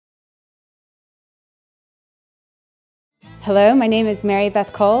Hello, my name is Mary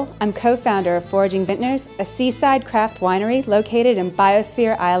Beth Cole. I'm co-founder of Foraging Vintners, a seaside craft winery located in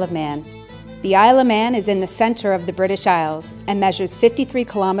biosphère Île de Man. The Île de Man is in the center of the British Isles and measures 53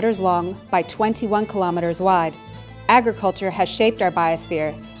 kilometers long by 21 kilometers wide. Agriculture has shaped our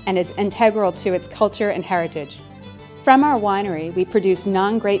biosphere and is integral to its culture and heritage. From our winery, we produce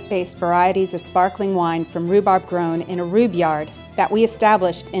non-grape-based varieties of sparkling wine from rhubarb grown in a rhubarb yard that we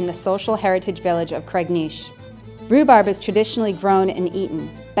established in the social heritage village of Craignich. Rhubarb is traditionally grown and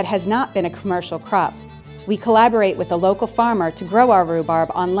eaten, but has not been a commercial crop. We collaborate with a local farmer to grow our rhubarb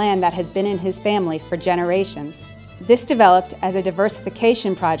on land that has been in his family for generations. This developed as a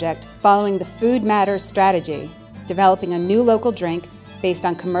diversification project following the Food Matters strategy, developing a new local drink based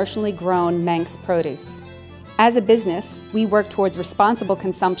on commercially grown Manx produce. As a business, we work towards responsible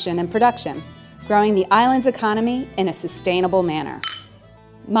consumption and production, growing the island's economy in a sustainable manner.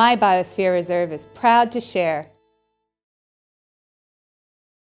 My Biosphere Reserve is proud to share